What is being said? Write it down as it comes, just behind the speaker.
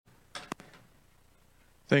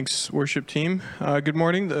Thanks, worship team. Good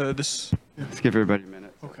morning. Let's give everybody a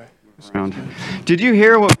minute. Okay. Around. Did you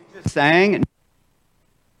hear what we just sang?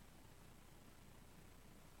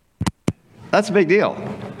 That's a big deal.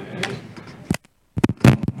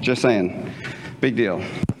 Just saying. Big deal.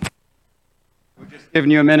 We're just giving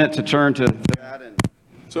you a minute to turn to that.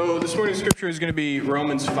 So this morning's scripture is going to be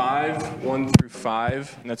Romans 5, 1 through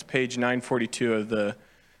 5, and that's page 942 of the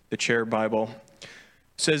Chair Bible.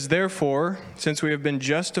 It says, "Therefore, since we have been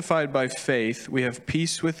justified by faith, we have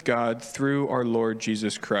peace with God through our Lord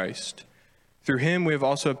Jesus Christ. Through him we have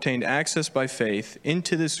also obtained access by faith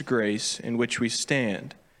into this grace in which we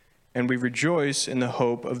stand, and we rejoice in the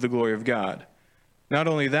hope of the glory of God. Not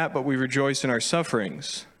only that, but we rejoice in our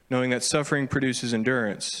sufferings, knowing that suffering produces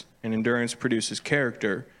endurance, and endurance produces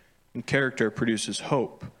character, and character produces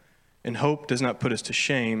hope. And hope does not put us to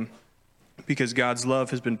shame, because God's love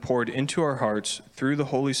has been poured into our hearts through the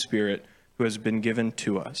Holy Spirit who has been given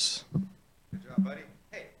to us." Good job, buddy.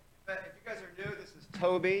 Hey, if you guys are new, this is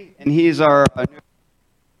Toby, and he's our new...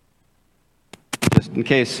 Just in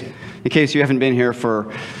case you haven't been here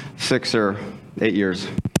for 6 or 8 years.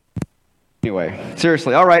 Anyway,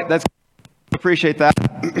 seriously, all right, that's appreciate that.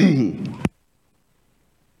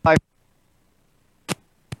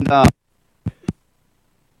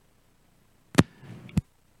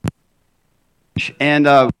 And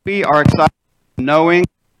we are excited knowing,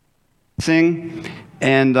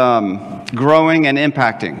 and growing and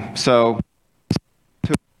impacting. So,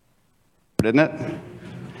 isn't it?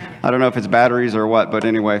 I don't know if it's batteries or what, but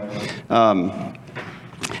anyway.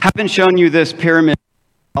 Haven't shown you this pyramid,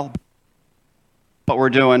 what we're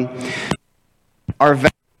doing.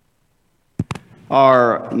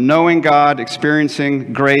 Our knowing God,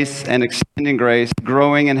 experiencing grace and extending grace,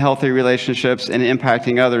 growing in healthy relationships, and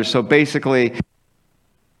impacting others. So basically,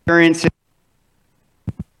 experiencing.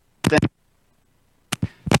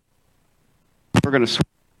 We're going to switch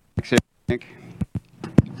here, I think.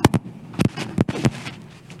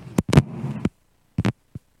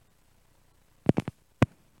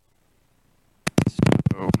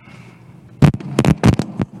 So,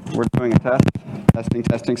 we're doing a test.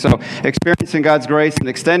 Testing. So, experiencing God's grace and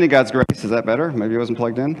extending God's grace. Is that better? Maybe it wasn't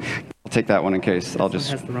plugged in. I'll take that one in case. I'll just.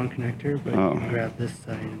 It has the wrong connector, but you can grab this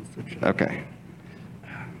side and switch it. Okay.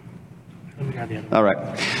 Let me grab the other one. All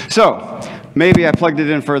right. So, maybe I plugged it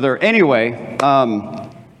in further. Anyway,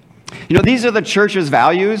 these are the church's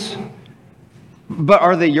values, but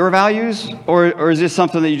are they your values? Or is this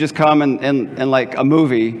something that you just come and like a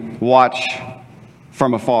movie, watch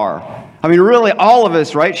from afar? I mean, really, all of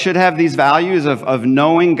us, right, should have these values of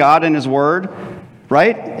knowing God and His Word,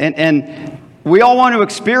 right? And we all want to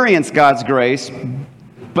experience God's grace,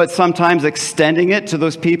 but sometimes extending it to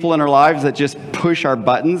those people in our lives that just push our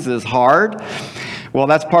buttons is hard. Well,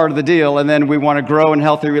 that's part of the deal. And then we want to grow in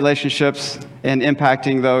healthy relationships and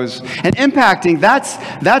impacting those. And impacting,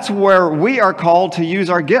 that's where we are called to use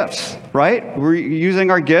our gifts, right? We're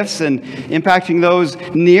using our gifts and impacting those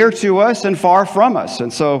near to us and far from us.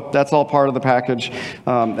 And so that's all part of the package,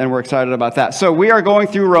 and we're excited about that. So we are going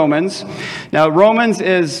through Romans. Now, Romans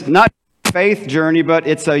is not a faith journey, but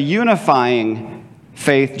it's a unifying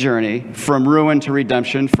faith journey from ruin to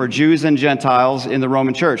redemption for Jews and Gentiles in the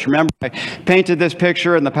Roman church. Remember, I painted this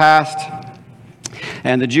picture in the past,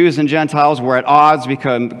 and the Jews and Gentiles were at odds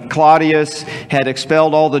because Claudius had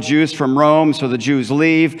expelled all the Jews from Rome, so the Jews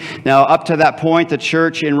leave. Now, up to that point, the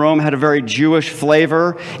church in Rome had a very Jewish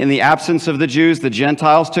flavor. In the absence of the Jews, the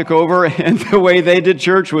Gentiles took over, and the way they did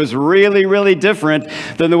church was really, really different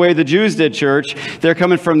than the way the Jews did church. They're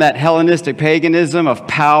coming from that Hellenistic paganism of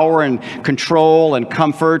power and control and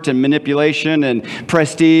comfort and manipulation and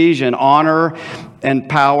prestige and honor and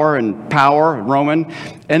power, Roman.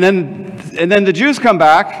 And then the Jews come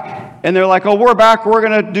back, and they're like, "Oh, we're back. We're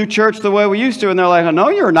going to do church the way we used to." And they're like, "Oh, no,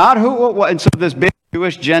 you're not. Who? What?" And so this big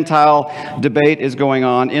Jewish-Gentile debate is going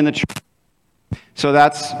on in the church. So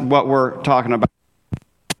that's what we're talking about.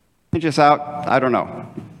 Just out? I don't know.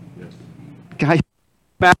 Guy,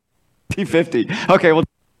 50. Okay, well,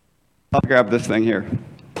 I'll grab this thing here.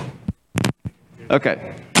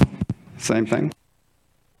 Okay, same thing.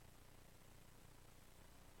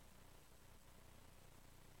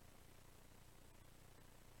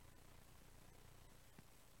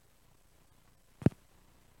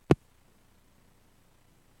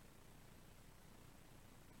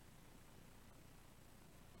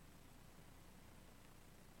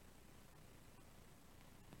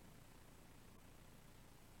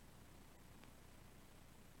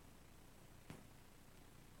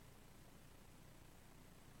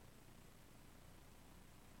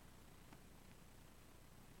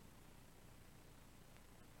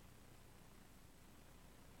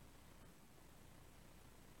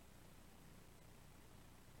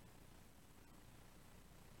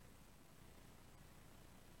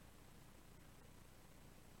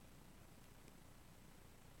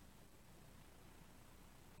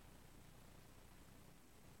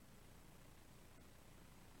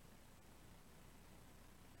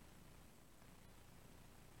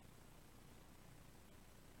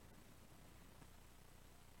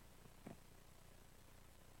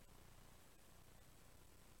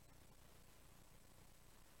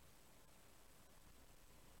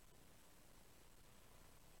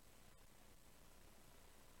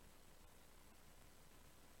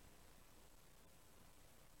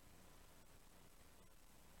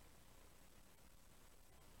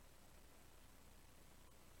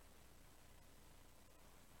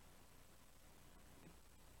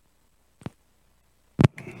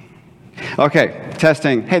 Okay,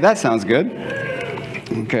 testing. Hey, that sounds good.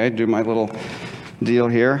 Okay, do my little deal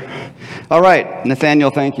here. All right, Nathaniel,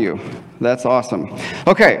 thank you. That's awesome.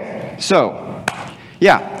 Okay, so,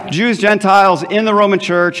 yeah, Jews, Gentiles in the Roman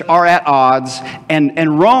church are at odds,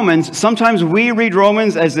 and Romans, sometimes we read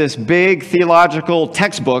Romans as this big theological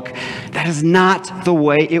textbook. That is not the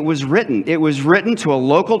way it was written. It was written to a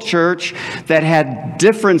local church that had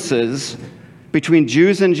differences between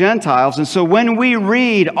Jews and Gentiles. And so when we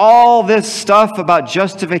read all this stuff about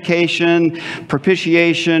justification,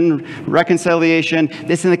 propitiation, reconciliation,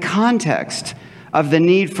 it's in the context of the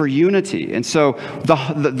need for unity. And so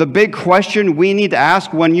the big question we need to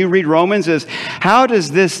ask when you read Romans is, how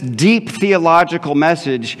does this deep theological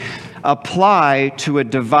message apply to a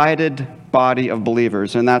divided body of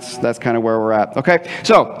believers? And that's kind of where we're at. Okay,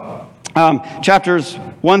 so chapters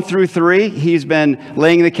 1 through 3, he's been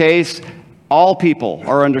laying the case. All people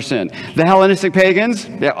are under sin. The Hellenistic pagans,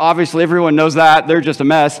 yeah, obviously everyone knows that. They're just a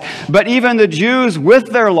mess. But even the Jews with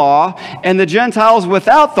their law and the Gentiles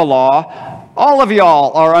without the law, all of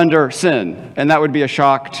y'all are under sin. And that would be a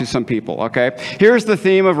shock to some people, okay? Here's the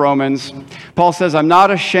theme of Romans. Paul says, I'm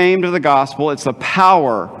not ashamed of the gospel. It's the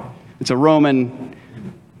power. It's a Roman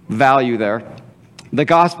value there. The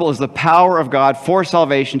gospel is the power of God for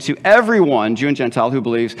salvation to everyone, Jew and Gentile, who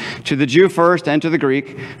believes, to the Jew first and to the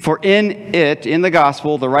Greek. For in it, in the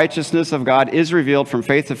gospel, the righteousness of God is revealed from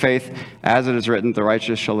faith to faith, as it is written, the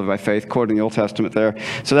righteous shall live by faith, quoting the Old Testament there.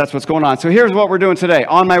 So that's what's going on. So here's what we're doing today.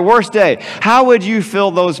 On my worst day, how would you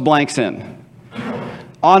fill those blanks in?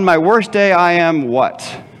 On my worst day, I am what?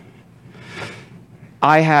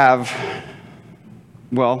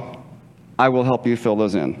 I will help you fill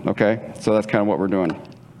those in, okay? So that's kind of what we're doing.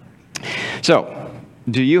 So,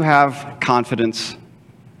 do you have confidence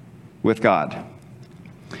with God?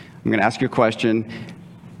 I'm going to ask you a question.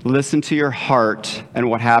 Listen to your heart and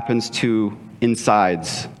what happens to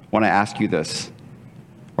insides when I ask you this,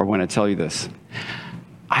 or when I tell you this.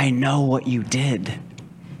 I know what you did.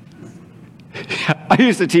 I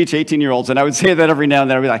used to teach 18-year-olds, and I would say that every now and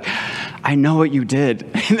then. I'd be like, I know what you did.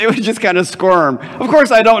 And they would just kind of squirm. Of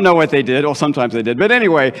course, I don't know what they did. Well, sometimes they did. But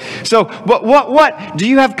anyway, so what? Do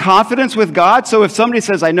you have confidence with God? So if somebody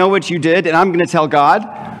says, I know what you did, and I'm going to tell God,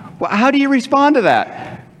 well, how do you respond to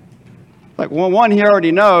that? Like, well, one, he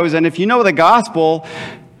already knows. And if you know the gospel,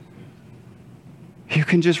 you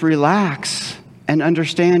can just relax and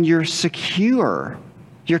understand you're secure.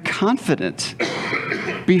 You're confident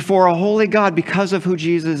before a holy God because of who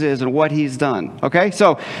Jesus is and what he's done. Okay?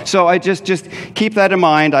 So I just keep that in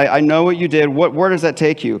mind. I know what you did. Where does that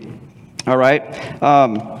take you? All right?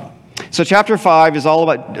 So chapter 5 is all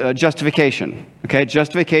about justification. Okay?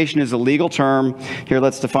 Justification is a legal term. Here,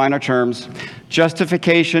 let's define our terms.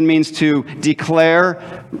 Justification means to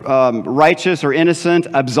declare righteous or innocent,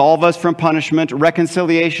 absolve us from punishment.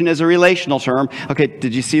 Reconciliation is a relational term. Okay,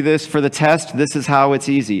 did you see this for the test? This is how it's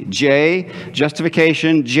easy. J,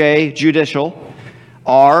 justification. J, judicial.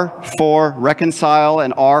 R for reconcile,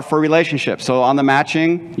 and R for relationship. So on the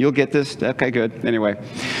matching, you'll get this. Okay, good. Anyway,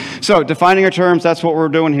 so defining our terms, that's what we're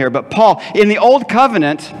doing here. But Paul, in the Old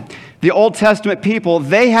Covenant, the Old Testament people,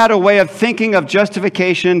 they had a way of thinking of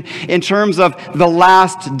justification in terms of the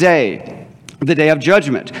last day, the day of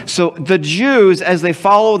judgment. So the Jews, as they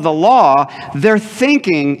follow the law, they're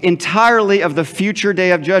thinking entirely of the future day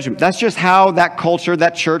of judgment. That's just how that culture,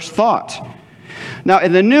 that church thought. Now,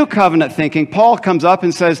 in the New Covenant thinking, Paul comes up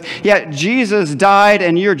and says, yeah, Jesus died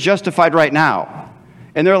and you're justified right now.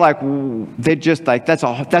 And they're like, that's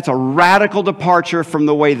a radical departure from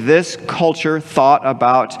the way this culture thought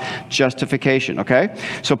about justification, okay?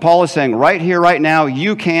 So Paul is saying, right here, right now,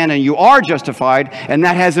 you can and you are justified, and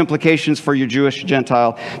that has implications for your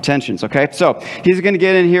Jewish-Gentile tensions, okay? So he's going to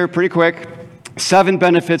get in here pretty quick. 7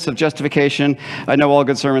 benefits of justification. I know all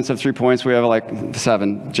good sermons have 3 points. We have like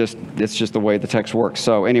 7. It's just the way the text works.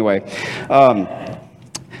 So anyway,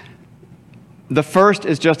 the first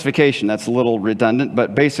is justification. That's a little redundant,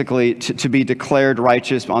 but basically to be declared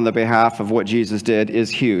righteous on the behalf of what Jesus did is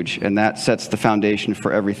huge, and that sets the foundation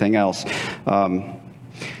for everything else.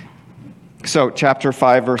 So chapter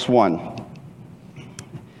 5, verse 1.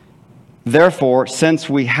 Therefore, since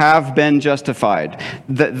we have been justified,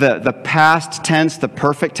 the past tense, the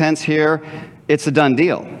perfect tense here, it's a done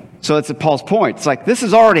deal. So it's Paul's point. It's like, this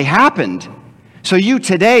has already happened. So you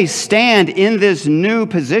today stand in this new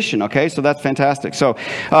position, okay? So that's fantastic. So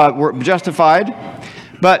we're justified,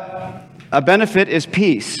 but a benefit is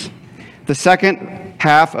peace. The second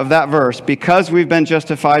half of that verse, because we've been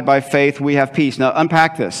justified by faith, we have peace. Now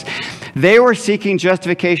unpack this. They were seeking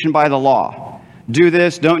justification by the law. do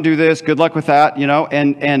this, don't do this, good luck with that,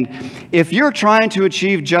 And if you're trying to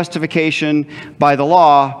achieve justification by the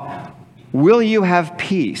law, will you have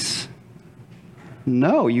peace?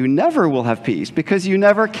 No, you never will have peace because you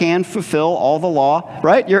never can fulfill all the law,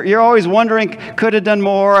 right? You're always wondering, could have done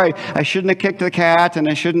more. I shouldn't have kicked the cat, and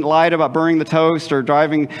I shouldn't lied about burning the toast or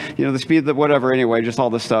driving, the speed that whatever. Anyway, just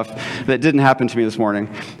all this stuff that didn't happen to me this morning.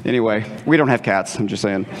 Anyway, we don't have cats. I'm just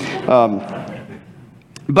saying.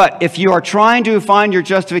 But if you are trying to find your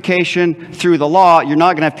justification through the law, you're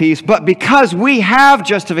not going to have peace. But because we have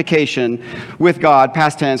justification with God,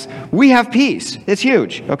 past tense, we have peace. It's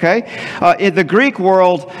huge, okay? In the Greek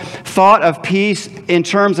world thought of peace in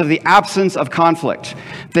terms of the absence of conflict.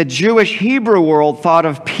 The Jewish Hebrew world thought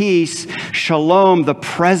of peace, shalom, the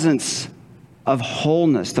presence of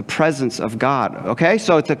wholeness, the presence of God, okay?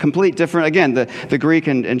 So it's a complete different, again, the Greek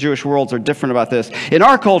and Jewish worlds are different about this. In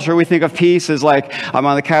our culture, we think of peace as like, I'm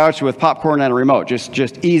on the couch with popcorn and a remote,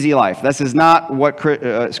 just easy life. This is not what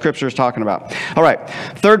Scripture is talking about. All right,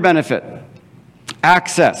 third benefit,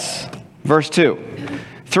 access. Verse 2.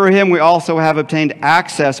 Through him we also have obtained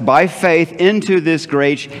access by faith into this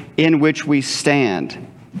grace in which we stand.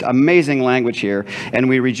 Amazing language here, and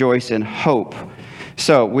we rejoice in hope.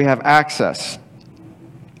 So we have access.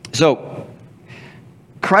 So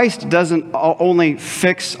Christ doesn't only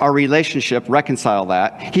fix our relationship, reconcile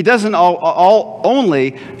that. He doesn't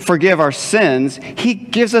only forgive our sins. He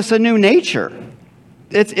gives us a new nature.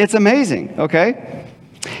 It's amazing, okay?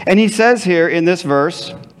 And he says here in this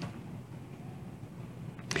verse,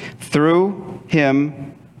 through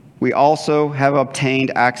him we also have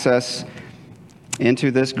obtained access into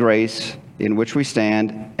this grace in which we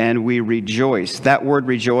stand, and we rejoice. That word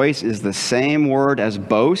rejoice is the same word as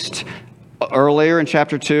boast. Earlier in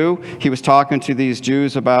chapter 2, he was talking to these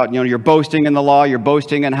Jews about, you're boasting in the law, you're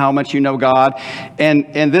boasting in how much you know God.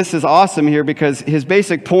 And this is awesome here because his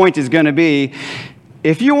basic point is going to be,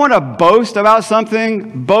 if you want to boast about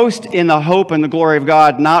something, boast in the hope and the glory of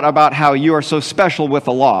God, not about how you are so special with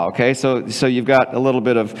the law. Okay, so you've got a little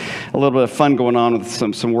bit of fun going on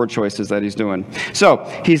with some word choices that he's doing. So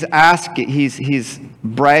he's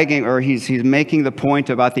bragging, or he's making the point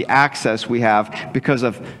about the access we have because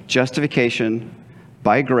of justification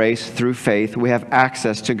by grace through faith. We have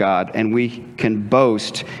access to God, and we can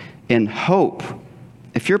boast in hope.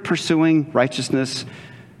 If you're pursuing righteousness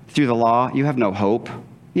through the law, you have no hope.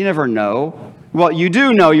 You never know. Well, you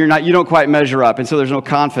do know you don't quite measure up, and so there's no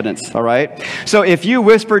confidence, all right? So if you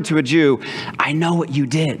whispered to a Jew, I know what you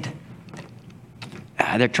did,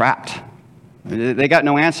 they're trapped. They got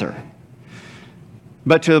no answer.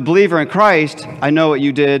 But to a believer in Christ, I know what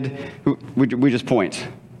you did, we just point.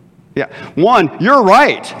 Yeah. One, you're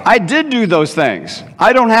right. I did do those things.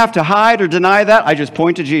 I don't have to hide or deny that. I just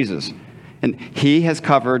point to Jesus. And he has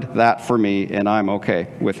covered that for me, and I'm okay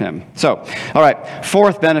with him. So, all right,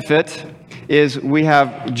 fourth benefit is we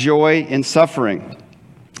have joy in suffering.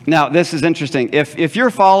 Now, this is interesting. If you're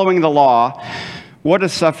following the law, what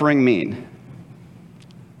does suffering mean?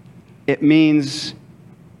 It means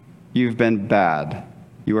you've been bad.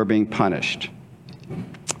 You are being punished.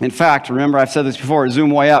 In fact, remember, I've said this before, zoom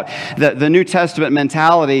way out. The New Testament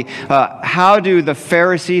mentality, how do the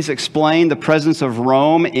Pharisees explain the presence of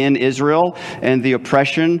Rome in Israel and the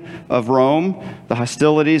oppression of Rome, the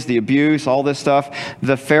hostilities, the abuse, all this stuff?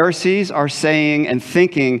 The Pharisees are saying and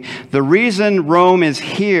thinking, the reason Rome is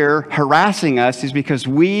here harassing us is because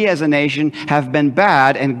we as a nation have been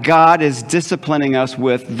bad, and God is disciplining us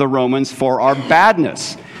with the Romans for our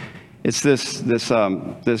badness. It's this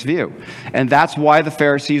view. And that's why the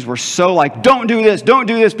Pharisees were so like, don't do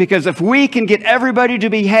this, because if we can get everybody to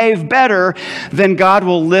behave better, then God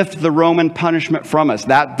will lift the Roman punishment from us.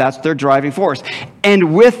 That's their driving force.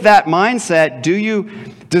 And with that mindset,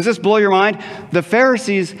 does this blow your mind? The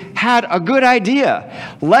Pharisees had a good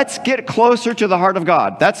idea. Let's get closer to the heart of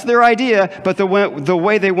God. That's their idea, but the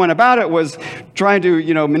way they went about it was trying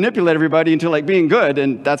to, manipulate everybody into like being good,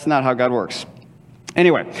 and that's not how God works.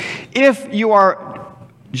 Anyway, if you are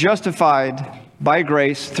justified by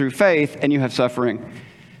grace through faith and you have suffering,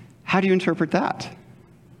 how do you interpret that?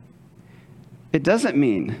 It doesn't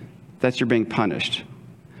mean that you're being punished,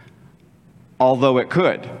 although it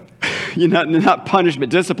could. Not punishment,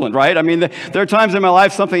 discipline, right? I mean, there are times in my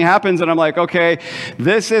life something happens and I'm like, okay,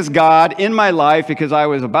 this is God in my life because I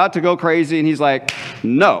was about to go crazy, and he's like,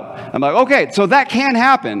 no. I'm like, okay, so that can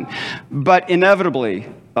happen, but inevitably,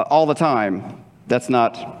 all the time, that's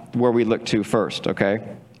not where we look to first,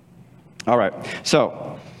 okay? All right,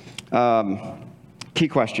 so key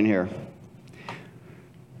question here.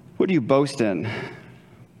 What do you boast in?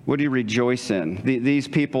 What do you rejoice in? These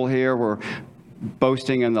people here were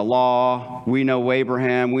boasting in the law. We know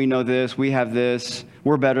Abraham. We know this. We have this.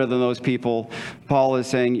 We're better than those people. Paul is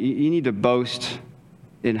saying you need to boast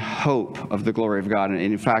in hope of the glory of God. And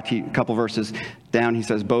in fact, a couple verses down, he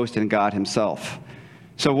says, boast in God himself.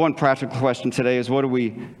 So one practical question today is, what do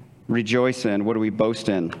we rejoice in? What do we boast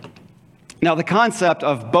in? Now, the concept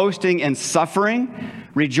of boasting in suffering,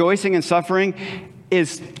 rejoicing in suffering,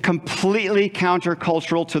 is completely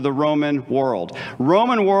countercultural to the Roman world.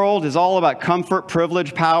 Roman world is all about comfort,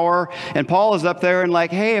 privilege, power. And Paul is up there and like,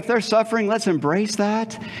 hey, if they're suffering, let's embrace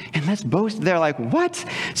that and let's boast. They're like, what?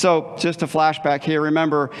 So just a flashback here.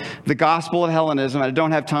 Remember the gospel of Hellenism. I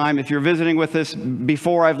don't have time. If you're visiting with this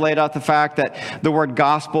before, I've laid out the fact that the word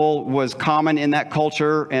gospel was common in that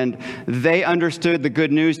culture, and they understood the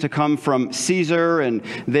good news to come from Caesar, and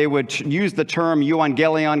they would use the term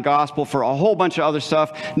euangelion, gospel, for a whole bunch of other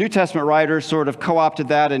stuff. New Testament writers sort of co-opted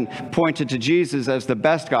that and pointed to Jesus as the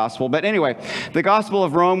best gospel. But anyway, the gospel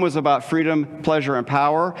of Rome was about freedom, pleasure, and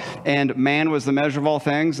power, and man was the measure of all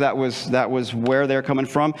things. That was where they're coming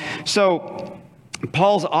from. So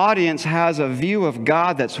Paul's audience has a view of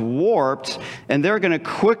God that's warped, and they're going to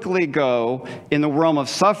quickly go in the realm of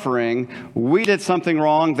suffering. We did something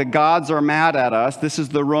wrong. The gods are mad at us. This is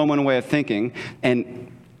the Roman way of thinking,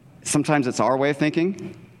 and sometimes it's our way of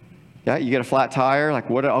thinking. Yeah, you get a flat tire, like,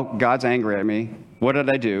 what? Oh, God's angry at me. What did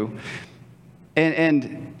I do?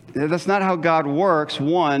 And that's not how God works,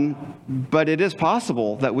 one, but it is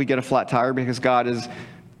possible that we get a flat tire because God is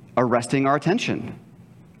arresting our attention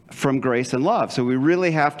from grace and love. So we really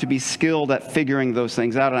have to be skilled at figuring those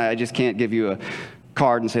things out. And I just can't give you a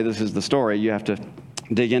card and say this is the story. You have to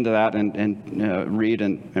dig into that and read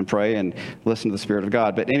and pray and listen to the Spirit of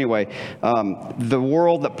God. But anyway, the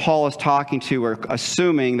world that Paul is talking to are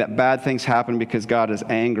assuming that bad things happen because God is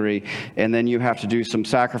angry, and then you have to do some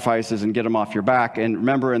sacrifices and get them off your back. And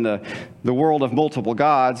remember, in the world of multiple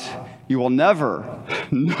gods, you will never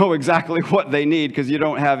know exactly what they need because you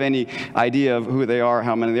don't have any idea of who they are,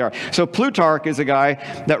 how many they are. So Plutarch is a guy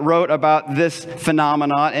that wrote about this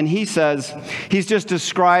phenomenon, and he says he's just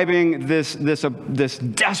describing this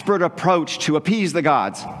desperate approach to appease the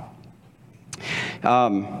gods.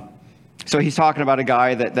 So he's talking about a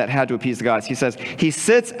guy that had to appease the gods. He says, he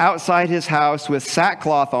sits outside his house with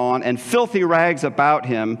sackcloth on and filthy rags about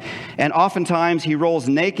him, and oftentimes he rolls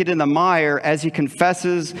naked in the mire as he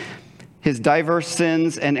confesses his diverse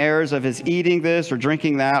sins and errors of his eating this or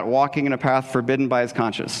drinking that, walking in a path forbidden by his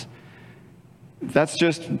conscience. That's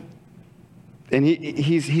just, and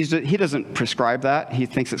he doesn't prescribe that. He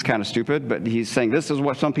thinks it's kind of stupid, but he's saying this is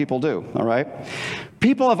what some people do, all right?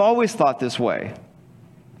 People have always thought this way.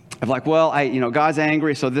 Of like, well, God's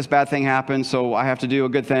angry, so this bad thing happened, so I have to do a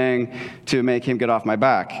good thing to make him get off my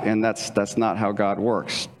back. And that's not how God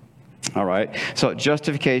works, all right? So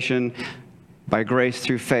justification by grace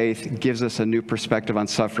through faith gives us a new perspective on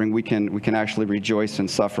suffering. We can actually rejoice in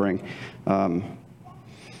suffering.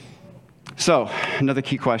 So another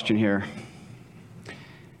key question here.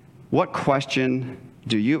 What question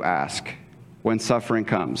do you ask when suffering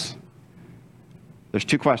comes? There's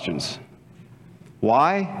two questions.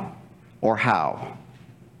 Why or how?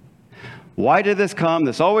 Why did this come?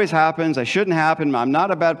 This always happens. I shouldn't happen. I'm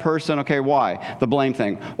not a bad person. Okay, why? The blame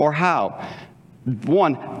thing. Or how?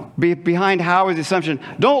 One, behind how is the assumption,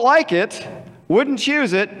 don't like it, wouldn't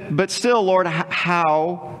choose it, but still, Lord,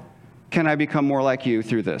 how can I become more like you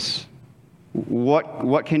through this?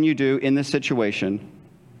 What can you do in this situation?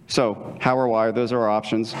 So, how or why, those are our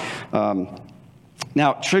options.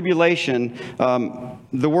 Now, tribulation,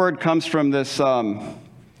 the word comes from this,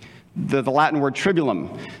 the Latin word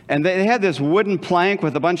tribulum. And they had this wooden plank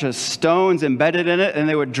with a bunch of stones embedded in it, and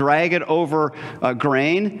they would drag it over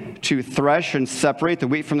grain to thresh and separate the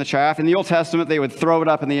wheat from the chaff. In the Old Testament, they would throw it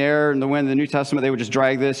up in the air, and in the New Testament, they would just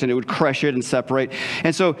drag this, and it would crush it and separate.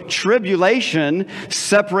 And so tribulation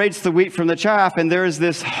separates the wheat from the chaff, and there is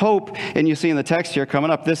this hope, and you see in the text here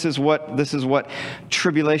coming up, this is what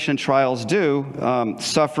tribulation trials do.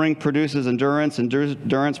 Suffering produces endurance,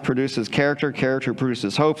 endurance produces character, character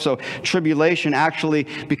produces hope. So tribulation actually,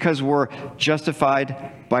 because we're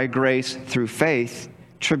justified by grace through faith,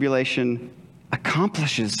 tribulation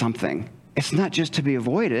accomplishes something. It's not just to be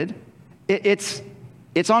avoided. It's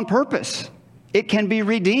on purpose. It can be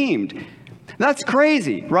redeemed. That's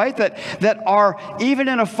crazy, right? That even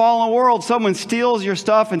in a fallen world, someone steals your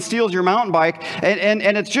stuff and steals your mountain bike, and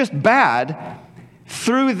it's just bad.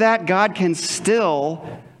 Through that, God can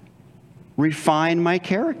still refine my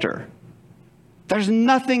character. There's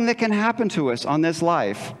nothing that can happen to us on this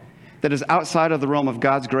life that is outside of the realm of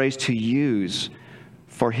God's grace to use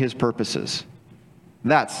for his purposes.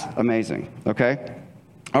 That's amazing, okay?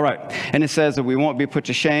 All right. And it says that we won't be put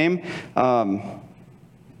to shame. All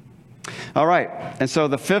right. And so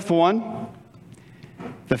the fifth one,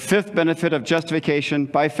 the fifth benefit of justification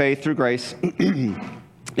by faith through grace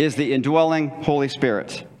is the indwelling Holy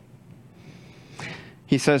Spirit.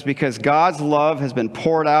 He says, because God's love has been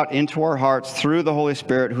poured out into our hearts through the Holy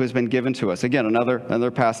Spirit who has been given to us. Again,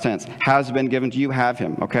 another past tense. Has been given to you, have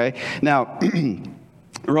him, okay? Now,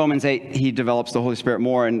 Romans 8, he develops the Holy Spirit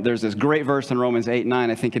more, and there's this great verse in Romans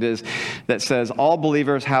 8:9, I think it is, that says, all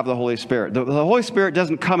believers have the Holy Spirit. The Holy Spirit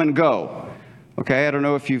doesn't come and go. Okay, I don't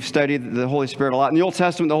know if you've studied the Holy Spirit a lot. In the Old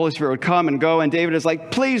Testament, the Holy Spirit would come and go, and David is like,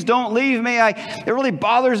 please don't leave me. It really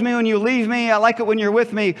bothers me when you leave me. I like it when you're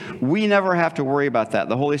with me. We never have to worry about that.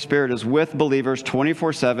 The Holy Spirit is with believers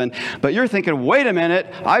 24/7. But you're thinking, wait a minute,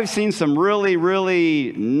 I've seen some really,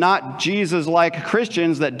 really not Jesus-like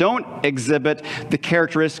Christians that don't exhibit the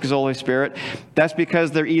characteristics of the Holy Spirit. That's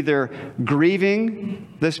because they're either grieving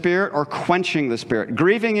the Spirit or quenching the Spirit.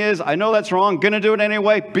 Grieving is, I know that's wrong, going to do it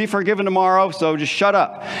anyway, be forgiven tomorrow, so just shut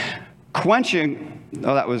up. Quenching,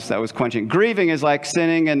 that was quenching. Grieving is like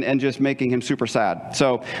sinning and just making him super sad.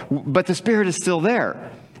 So, but the Spirit is still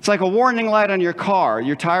there. It's like a warning light on your car.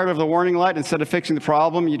 You're tired of the warning light. Instead of fixing the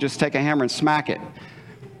problem, you just take a hammer and smack it.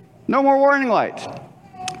 No more warning light.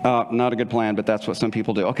 Not a good plan, but that's what some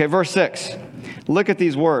people do. Okay, verse 6. Look at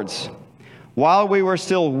these words. While we were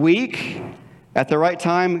still weak, at the right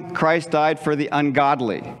time, Christ died for the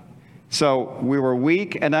ungodly. So we were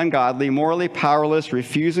weak and ungodly, morally powerless,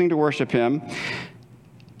 refusing to worship him.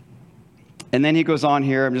 And then he goes on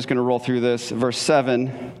here. I'm just going to roll through this. Verse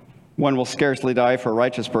 7, one will scarcely die for a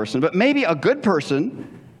righteous person, but maybe a good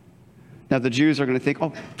person. Now the Jews are going to think,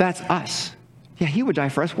 oh, that's us. Yeah, he would die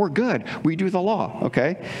for us. We're good. We do the law,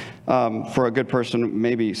 okay? For a good person,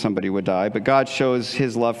 maybe somebody would die. But God shows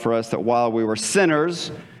his love for us that while we were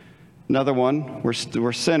sinners, another one,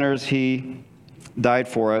 we're sinners, he died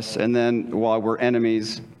for us. And then while we're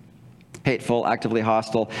enemies, hateful, actively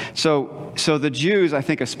hostile. So the Jews, I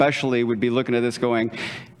think especially, would be looking at this going,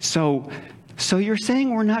 so you're saying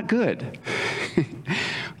we're not good?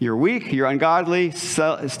 You're weak, you're ungodly,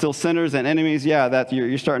 still sinners and enemies. Yeah, that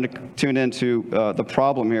you're starting to tune into the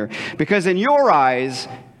problem here. Because in your eyes,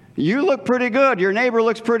 you look pretty good. Your neighbor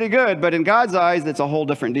looks pretty good. But in God's eyes, it's a whole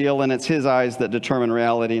different deal. And it's his eyes that determine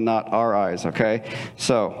reality, not our eyes, okay?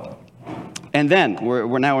 So, and then,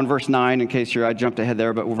 we're now in verse 9, in case I jumped ahead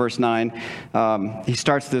there, but verse 9, he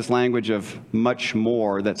starts this language of much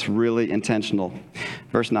more that's really intentional.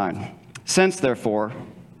 Verse 9, since, therefore,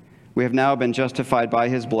 we have now been justified by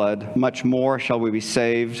his blood, much more shall we be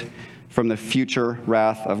saved from the future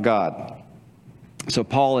wrath of God. So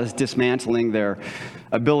Paul is dismantling their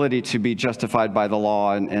ability to be justified by the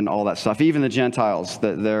law and all that stuff, even the Gentiles,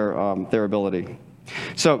 their ability.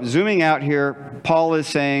 So zooming out here, Paul is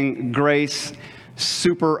saying grace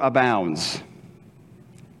superabounds.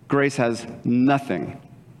 Grace has nothing.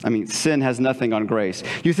 Sin has nothing on grace.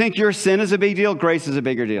 You think your sin is a big deal? Grace is a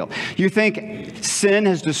bigger deal. You think sin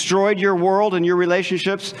has destroyed your world and your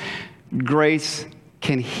relationships? Grace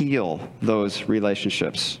can heal those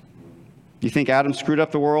relationships. You think Adam screwed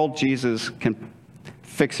up the world? Jesus can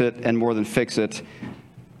fix it, and more than fix it,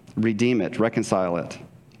 redeem it, reconcile it.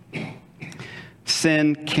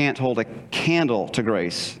 Sin can't hold a candle to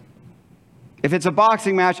grace. If it's a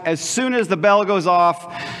boxing match, as soon as the bell goes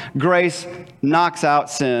off, grace knocks out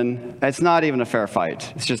sin. It's not even a fair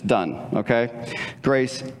fight. It's just done, okay?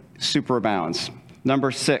 Grace superabounds.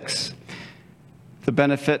 Number 6, the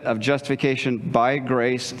benefit of justification by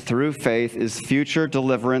grace through faith is future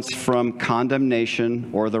deliverance from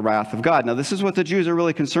condemnation or the wrath of God. Now, this is what the Jews are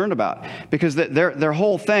really concerned about, because their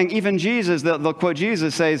whole thing, even Jesus, they'll quote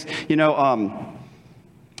Jesus, says,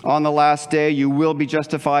 on the last day, you will be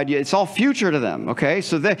justified. It's all future to them, okay?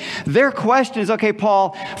 So their question is, okay,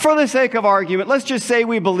 Paul, for the sake of argument, let's just say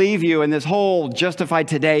we believe you in this whole justified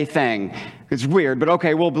today thing. It's weird, but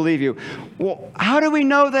okay, we'll believe you. Well, how do we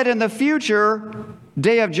know that in the future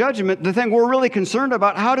day of judgment, the thing we're really concerned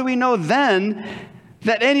about, how do we know then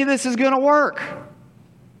that any of this is going to work?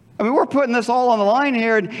 We're putting this all on the line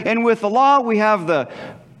here, and with the law, we have the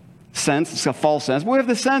sense, it's a false sense. We have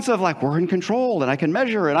the sense of like, we're in control and I can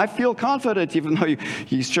measure and I feel confident, even though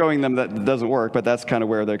he's showing them that it doesn't work, but that's kind of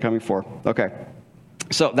where they're coming for. Okay.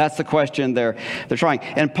 So that's the question they're trying.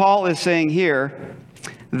 And Paul is saying here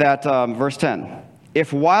that, verse 10,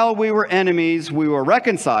 if while we were enemies, we were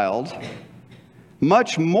reconciled,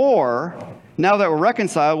 much more, now that we're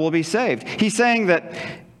reconciled, we'll be saved. He's saying that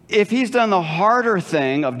if he's done the harder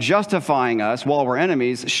thing of justifying us while we're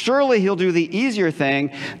enemies, surely he'll do the easier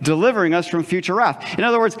thing, delivering us from future wrath. In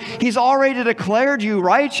other words, he's already declared you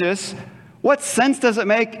righteous What sense does it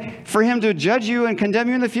make for him to judge you and condemn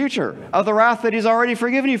you in the future of the wrath that he's already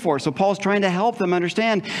forgiven you for? So Paul's trying to help them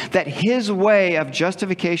understand that his way of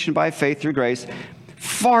justification by faith through grace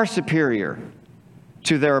far superior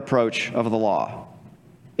to their approach of the law.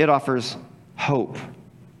 It offers hope.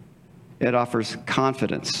 It offers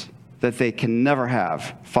confidence that they can never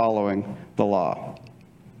have following the law.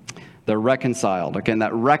 They're reconciled. Again,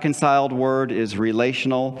 that reconciled word is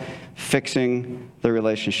relational, fixing the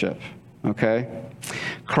relationship. Okay?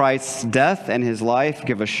 Christ's death and his life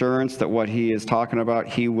give assurance that what he is talking about,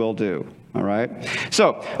 he will do. All right?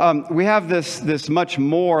 So, we have this much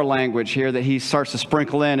more language here that he starts to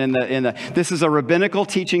sprinkle in this is a rabbinical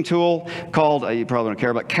teaching tool called, you probably don't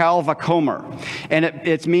care, but Kal Vachomer. And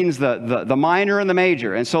it means the minor and the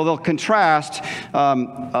major. And so they'll contrast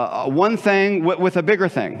one thing with a bigger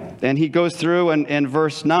thing. And he goes through, and in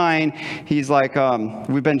verse 9, he's like,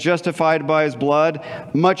 we've been justified by his blood,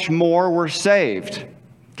 much more we're saved.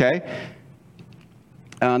 Okay?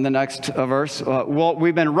 On the next verse, well,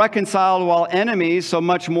 we've been reconciled while enemies, so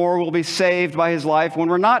much more will be saved by his life when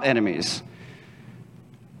we're not enemies.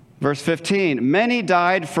 Verse 15, many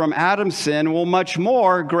died from Adam's sin, will much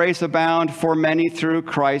more grace abound for many through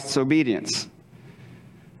Christ's obedience.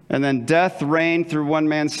 And then death reigned through one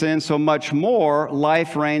man's sin, so much more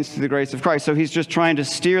life reigns through the grace of Christ. So he's just trying to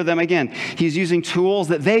steer them again. He's using tools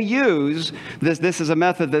that they use. This is a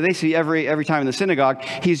method that they see every time in the synagogue.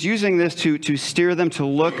 He's using this to steer them to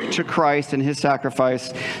look to Christ and his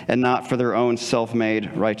sacrifice and not for their own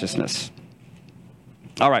self-made righteousness.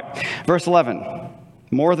 All right, verse 11.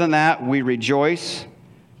 More than that, we rejoice,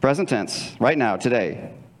 present tense, right now,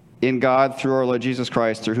 today, in God through our Lord Jesus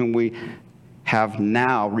Christ, through whom we have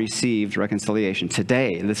now received reconciliation.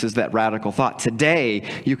 Today, this is that radical thought. Today,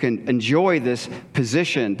 you can enjoy this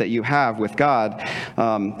position that you have with God.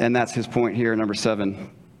 And that's his point here, number 7.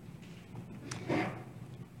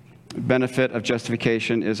 Benefit of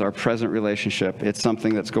justification is our present relationship. It's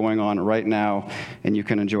something that's going on right now, and you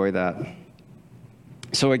can enjoy that.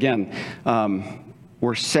 So again,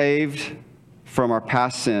 we're saved from our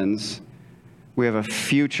past sins. We have a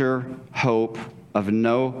future hope of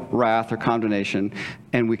no wrath or condemnation,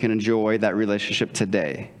 and we can enjoy that relationship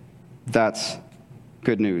today. That's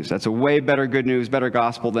good news. That's a way better good news, better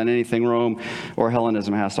gospel than anything Rome or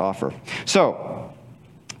Hellenism has to offer. So,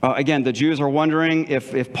 again, the Jews are wondering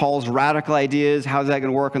if Paul's radical ideas, how's that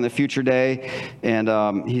going to work on the future day?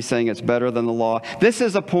 And he's saying it's better than the law. This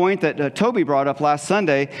is a point that Toby brought up last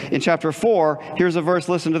Sunday in chapter 4. Here's a verse,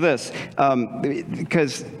 listen to this.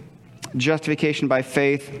 Because justification by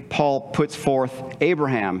faith, Paul puts forth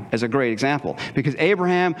Abraham as a great example. Because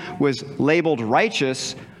Abraham was labeled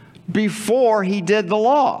righteous before he did the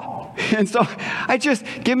law. And so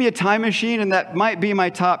give me a time machine, and that might be my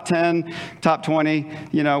top 10, top 20,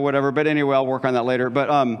 whatever. But anyway, I'll work on that later.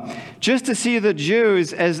 But just to see the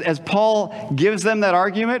Jews, as Paul gives them that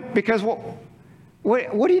argument, because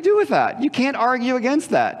what do you do with that? You can't argue against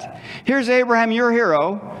that. Here's Abraham, your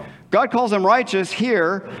hero. God calls him righteous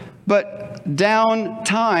here. But down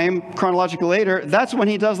time, chronologically later, that's when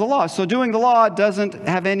he does the law. So doing the law doesn't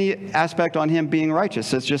have any aspect on him being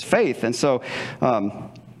righteous. It's just faith. And so,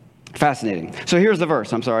 fascinating. So here's the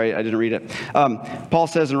verse. I'm sorry, I didn't read it. Paul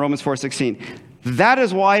says in Romans 4:16, that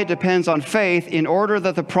is why it depends on faith, in order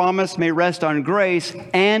that the promise may rest on grace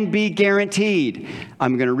and be guaranteed.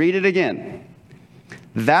 I'm going to read it again.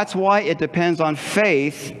 That's why it depends on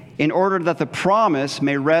faith, in order that the promise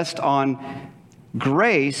may rest on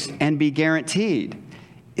grace and be guaranteed.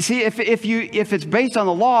 See, if it's based on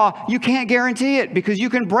the law, you can't guarantee it, because you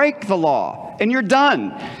can break the law and you're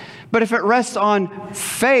done. But if it rests on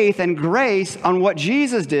faith and grace, on what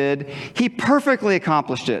Jesus did, he perfectly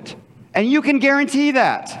accomplished it. And you can guarantee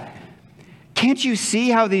that. Can't you see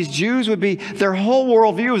how these Jews their whole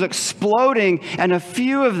worldview was exploding, and a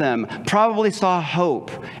few of them probably saw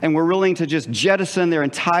hope and were willing to just jettison their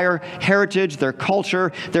entire heritage, their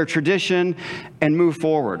culture, their tradition, and move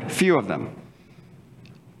forward. A few of them.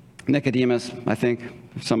 Nicodemus, I think,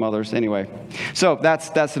 some others. Anyway, so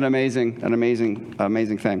that's an amazing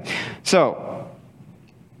thing. So,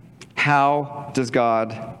 how does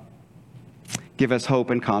God give us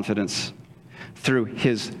hope and confidence? Through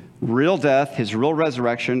his real death, his real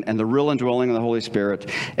resurrection, and the real indwelling of the Holy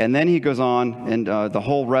Spirit. And then he goes on, and the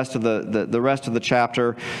whole rest of the rest of the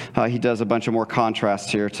chapter, he does a bunch of more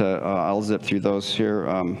contrasts here. I'll zip through those here,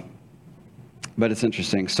 but it's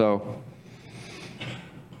interesting. So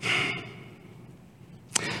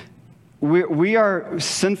we are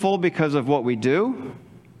sinful because of what we do,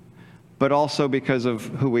 but also because of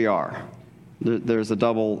who we are. There's a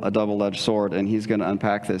double-edged sword, and he's going to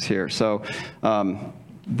unpack this here. So.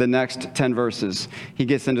 the next 10 verses, he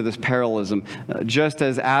gets into this parallelism. Just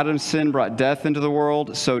as Adam's sin brought death into the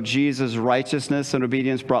world, so Jesus' righteousness and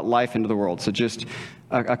obedience brought life into the world. So just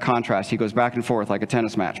a contrast. He goes back and forth like a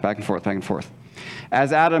tennis match, back and forth, back and forth.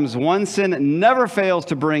 As Adam's one sin never fails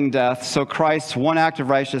to bring death, so Christ's one act of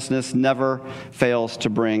righteousness never fails to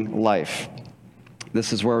bring life.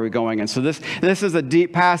 This is where we're going. And so this is a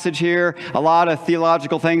deep passage here. A lot of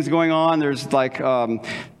theological things going on. There's like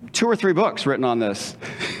 2 or 3 books written on this.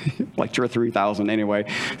 Like 2 or 3,000 anyway.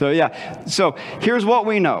 So yeah. So here's what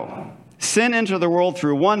we know. Sin entered the world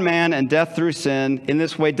through one man and death through sin. In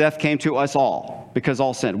this way, death came to us all because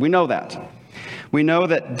all sinned. We know that. We know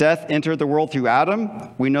that death entered the world through Adam.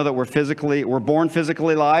 We know that we're born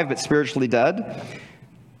physically alive but spiritually dead.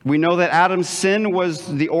 We know that Adam's sin was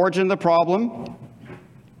the origin of the problem.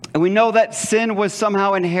 And we know that sin was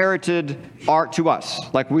somehow inherited to us.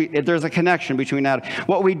 Like there's a connection between Adam.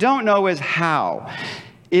 What we don't know is how.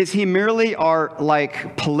 Is he merely our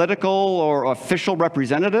political or official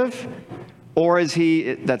representative? Or is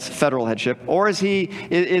he, that's federal headship, or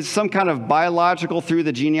is some kind of biological through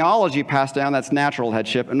the genealogy passed down, that's natural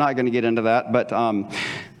headship. I'm not going to get into that, but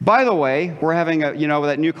by the way, we're having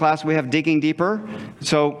that new class we have, Digging Deeper.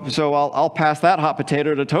 So I'll pass that hot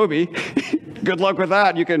potato to Toby. Good luck with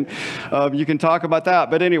that. You can talk about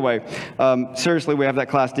that. But anyway, seriously, we have that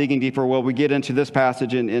class, Digging Deeper, where we get into this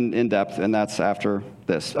passage in depth, and that's after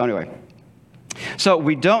this. Anyway. So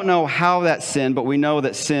we don't know how that sin, but we know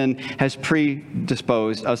that sin has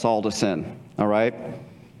predisposed us all to sin. All right?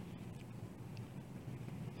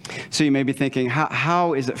 So you may be thinking,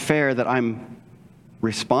 how is it fair that I'm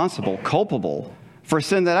responsible, culpable for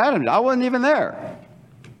sin that Adam did? I wasn't even there.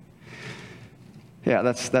 Yeah,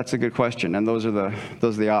 that's a good question, and those are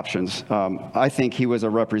the options. I think he was a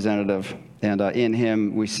representative, and in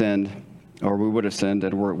him we sinned, or we would have sinned,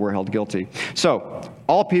 and we're held guilty. So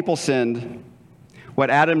all people sinned. What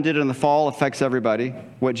Adam did in the fall affects everybody.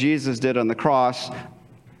 What Jesus did on the cross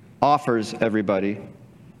offers everybody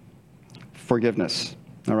forgiveness.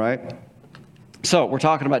 All right? So we're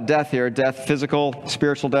talking about death here, death, physical,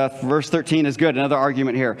 spiritual death. Verse 13 is good, another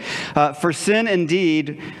argument here. For sin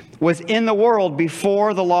indeed was in the world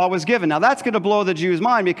before the law was given. Now that's going to blow the Jews'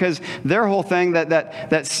 mind because their whole thing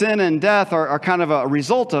that sin and death are kind of a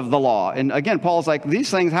result of the law. And again, Paul's like, these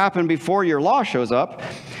things happen before your law shows up.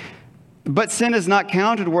 But sin is not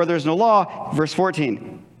counted where there's no law. Verse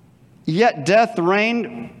 14. Yet death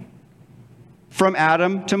reigned from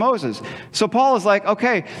Adam to Moses. So Paul is like,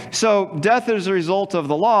 okay, so death is a result of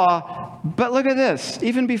the law, but look at this.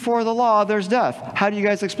 Even before the law, there's death. How do you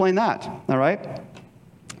guys explain that? All right?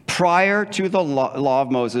 Prior to the law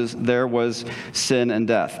of Moses, there was sin and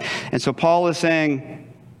death. And so Paul is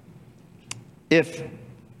saying, if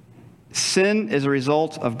sin is a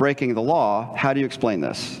result of breaking the law, how do you explain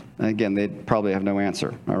this? And again, they probably have no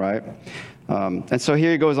answer, all right? And so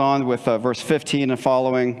here he goes on with verse 15 and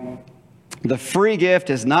following. The free gift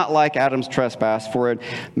is not like Adam's trespass, for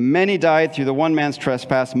many died through the one man's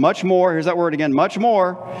trespass. Much more, here's that word again, much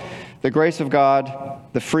more, the grace of God,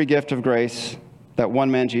 the free gift of grace, that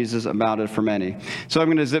one man, Jesus, abounded for many. So I'm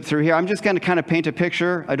going to zip through here. I'm just going to kind of paint a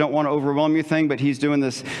picture. I don't want to overwhelm you thing, but he's doing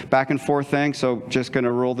this back and forth thing, so just going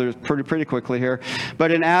to roll through pretty quickly here.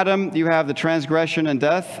 But in Adam, you have the transgression and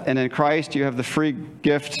death, and in Christ, you have the free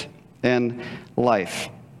gift and life.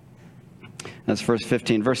 That's verse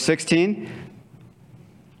 15. Verse 16,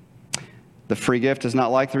 the free gift is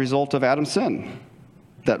not like the result of Adam's sin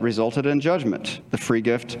that resulted in judgment. The free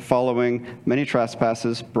gift, following many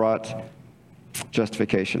trespasses, brought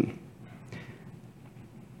justification.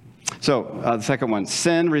 So the second one,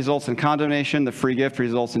 sin results in condemnation. The free gift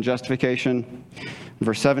results in justification. In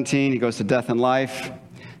verse 17, he goes to death and life.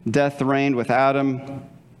 Death reigned with Adam.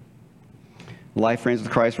 Life reigns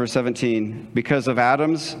with Christ. Verse 17, because of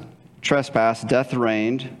Adam's trespass, death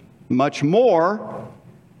reigned. Much more,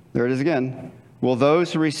 there it is again, will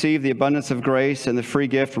those who receive the abundance of grace and the free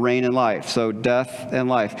gift reign in life. So death and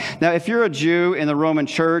life. Now, if you're a Jew in the Roman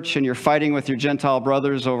church and you're fighting with your Gentile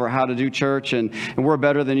brothers over how to do church, and we're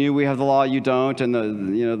better than you, we have the law, you don't, and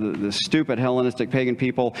the stupid Hellenistic pagan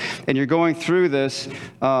people, and you're going through this,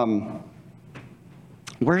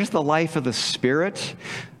 where's the life of the Spirit?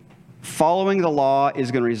 Following the law is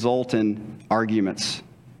going to result in arguments.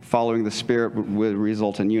 Following the Spirit will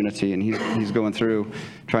result in unity, and he's going through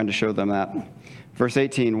trying to show them that. Verse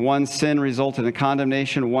 18, one sin resulted in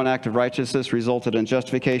condemnation, one act of righteousness resulted in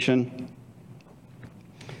justification.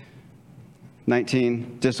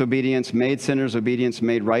 19, disobedience made sinners, obedience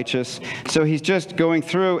made righteous. So he's just going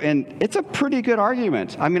through, and it's a pretty good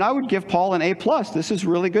argument. I mean, I would give Paul an A+. This is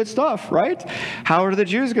really good stuff, right? How are the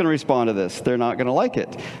Jews going to respond to this? They're not going to like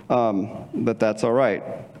it, but that's all right.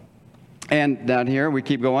 And down here, we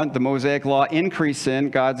keep going. The Mosaic law increased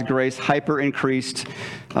sin. God's grace hyper-increased.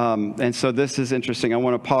 And so this is interesting. I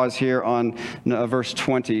want to pause here on verse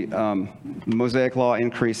 20. Mosaic law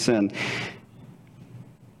increased sin.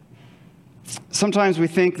 Sometimes we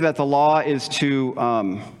think that the law is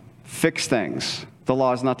to fix things. The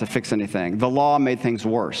law is not to fix anything. The law made things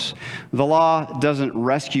worse. The law doesn't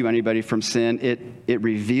rescue anybody from sin. It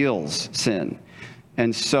reveals sin.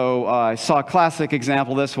 And so I saw a classic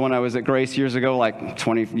example of this when I was at Grace years ago, like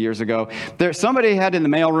 20 years ago. Somebody had in the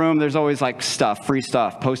mailroom, there's always like stuff, free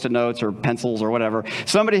stuff, Post-it notes or pencils or whatever.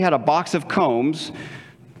 Somebody had a box of combs,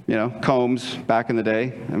 combs back in the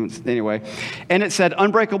day. Anyway, and it said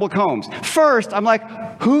unbreakable combs. First, I'm like,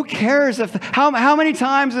 who cares how many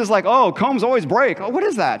times is like, oh, combs always break. Oh, what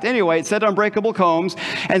is that? Anyway, it said unbreakable combs,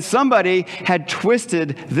 and somebody had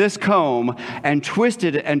twisted this comb and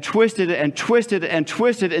twisted it and twisted it and twisted it and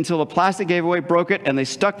twisted it until the plastic gave away, broke it, and they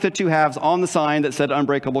stuck the two halves on the sign that said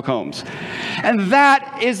unbreakable combs. And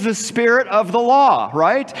that is the spirit of the law,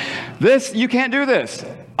 right? You can't do this.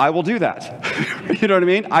 I will do that. You know what I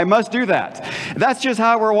mean? I must do that. That's just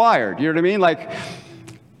how we're wired. You know what I mean?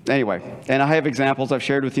 Anyway, and I have examples I've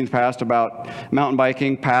shared with you in the past about mountain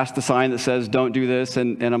biking past the sign that says don't do this,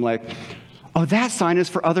 and I'm like, oh, that sign is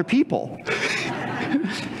for other people.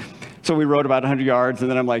 So we rode about 100 yards, and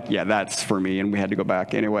then I'm like, yeah, that's for me, and we had to go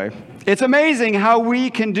back anyway. It's amazing how we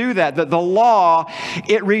can do that the law,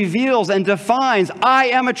 it reveals and defines, I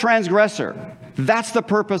am a transgressor. That's the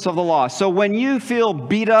purpose of the law. So when you feel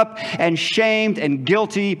beat up and shamed and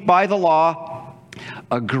guilty by the law,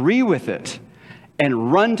 agree with it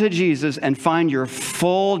and run to Jesus and find your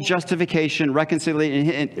full justification,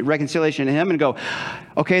 reconciliation in Him, and go,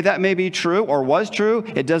 okay, that may be true or was true.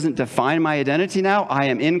 It doesn't define my identity now. I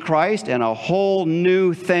am in Christ, and a whole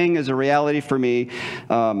new thing is a reality for me.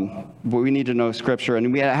 But we need to know Scripture,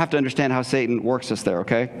 and we have to understand how Satan works us there,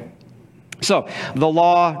 okay? So the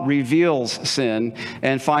law reveals sin,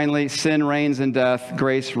 and finally, sin reigns in death,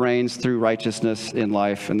 grace reigns through righteousness in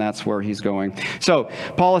life, and that's where he's going. So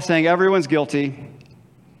Paul is saying everyone's guilty.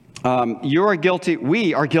 You're guilty.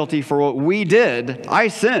 We are guilty for what we did. I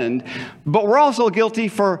sinned, but we're also guilty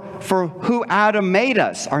for who Adam made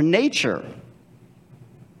us, our nature.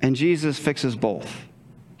 And Jesus fixes both.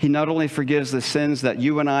 He not only forgives the sins that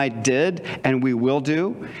you and I did and we will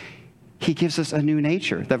do, He gives us a new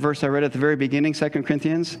nature. That verse I read at the very beginning, 2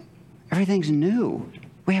 Corinthians, everything's new.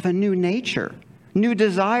 We have a new nature, new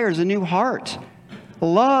desires, a new heart,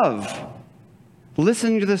 love,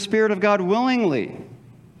 listening to the Spirit of God willingly.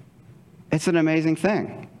 It's an amazing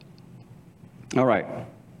thing. All right.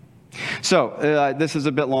 So this is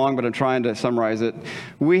a bit long, but I'm trying to summarize it.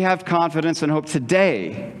 We have confidence and hope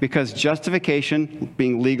today because justification,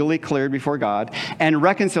 being legally cleared before God, and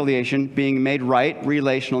reconciliation, being made right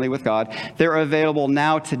relationally with God, they're available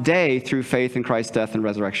now today through faith in Christ's death and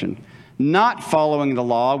resurrection. Not following the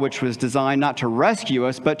law, which was designed not to rescue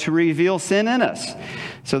us, but to reveal sin in us.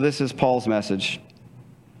 So this is Paul's message.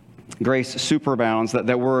 Grace superabounds.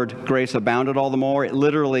 That word grace abounded all the more. It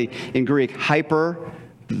literally, in Greek,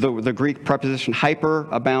 the Greek preposition hyper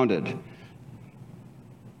abounded.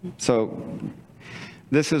 So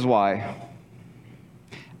this is why.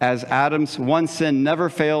 As Adam's one sin never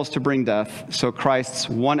fails to bring death, so Christ's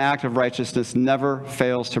one act of righteousness never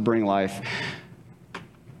fails to bring life.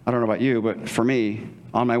 I don't know about you, but for me,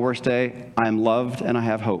 on my worst day, I am loved and I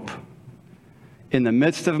have hope. In the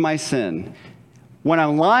midst of my sin, when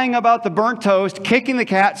I'm lying about the burnt toast, kicking the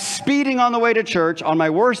cat, speeding on the way to church, on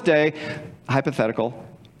my worst day, hypothetical,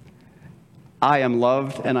 I am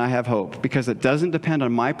loved and I have hope because it doesn't depend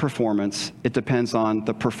on my performance. It depends on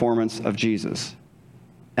the performance of Jesus.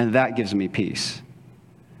 And that gives me peace.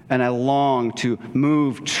 And I long to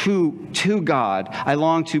move to God. I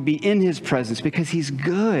long to be in His presence because He's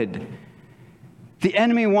good. The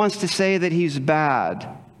enemy wants to say that He's bad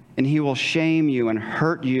and he will shame you and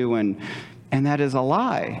hurt you, and that is a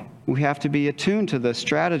lie. We have to be attuned to the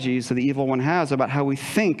strategies that the evil one has about how we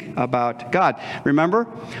think about God. Remember,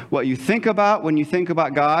 what you think about when you think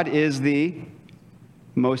about God is the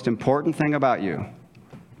most important thing about you.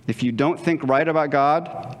 If you don't think right about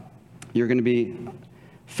God, you're going to be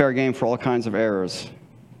fair game for all kinds of errors.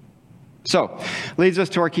 So, leads us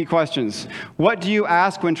to our key questions. What do you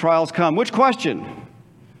ask when trials come? Which question?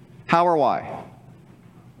 How or why?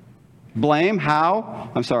 Blame,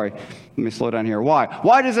 how? I'm sorry. Let me slow down here. Why?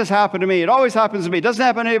 Why does this happen to me? It always happens to me. It doesn't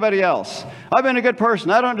happen to anybody else. I've been a good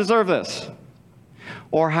person. I don't deserve this.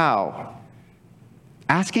 Or how?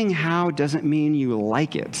 Asking how doesn't mean you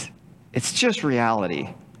like it. It's just reality.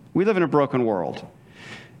 We live in a broken world.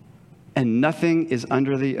 And nothing is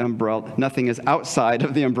under the umbrella, nothing is outside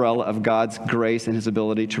of the umbrella of God's grace and his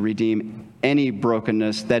ability to redeem any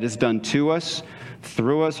brokenness that is done to us,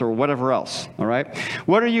 through us, or whatever else. All right?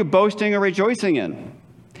 What are you boasting or rejoicing in?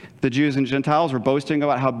 The Jews and Gentiles were boasting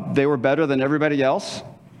about how they were better than everybody else.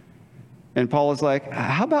 And Paul is like,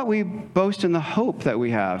 how about we boast in the hope that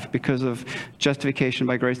we have because of justification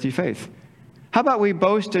by grace through faith? How about we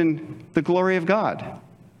boast in the glory of God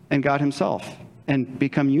and God himself and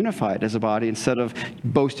become unified as a body instead of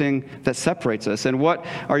boasting that separates us? And what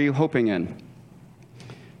are you hoping in?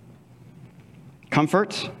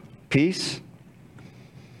 Comfort, peace,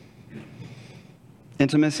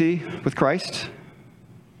 intimacy with Christ?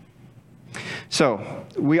 So,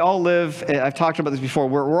 we all live, I've talked about this before,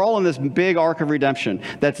 we're all in this big arc of redemption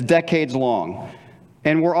that's decades long.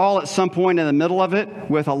 And we're all at some point in the middle of it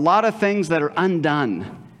with a lot of things that are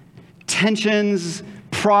undone. Tensions,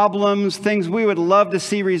 problems, things we would love to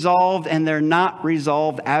see resolved, and they're not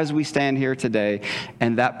resolved as we stand here today.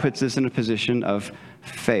 And that puts us in a position of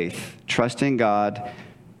faith, trusting God,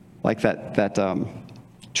 like that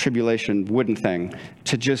tribulation wooden thing,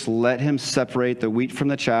 to just let him separate the wheat from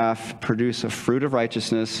the chaff, produce a fruit of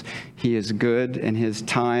righteousness. He is good, and his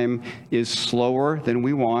time is slower than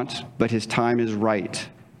we want, but his time is right.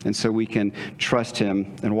 And so we can trust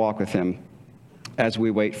him and walk with him as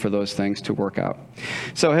we wait for those things to work out.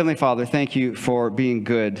 So, Heavenly Father, thank you for being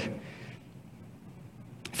good.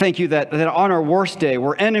 Thank you that on our worst day,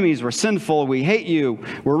 we're enemies, we're sinful, we hate you,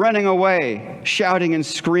 we're running away, shouting and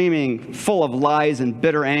screaming, full of lies and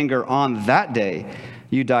bitter anger. On that day,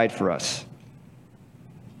 you died for us.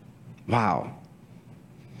 Wow.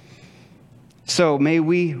 So may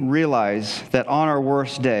we realize that on our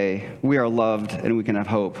worst day, we are loved and we can have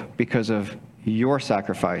hope because of your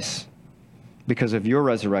sacrifice, because of your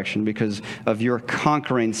resurrection, because of your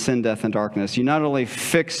conquering sin, death, and darkness. You not only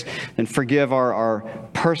fix and forgive our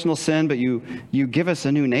personal sin, but you give us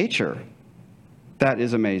a new nature. That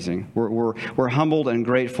is amazing. We're humbled and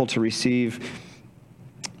grateful to receive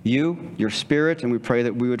you, your Spirit, and we pray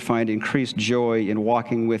that we would find increased joy in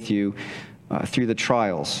walking with you through the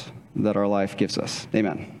trials that our life gives us.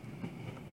 Amen.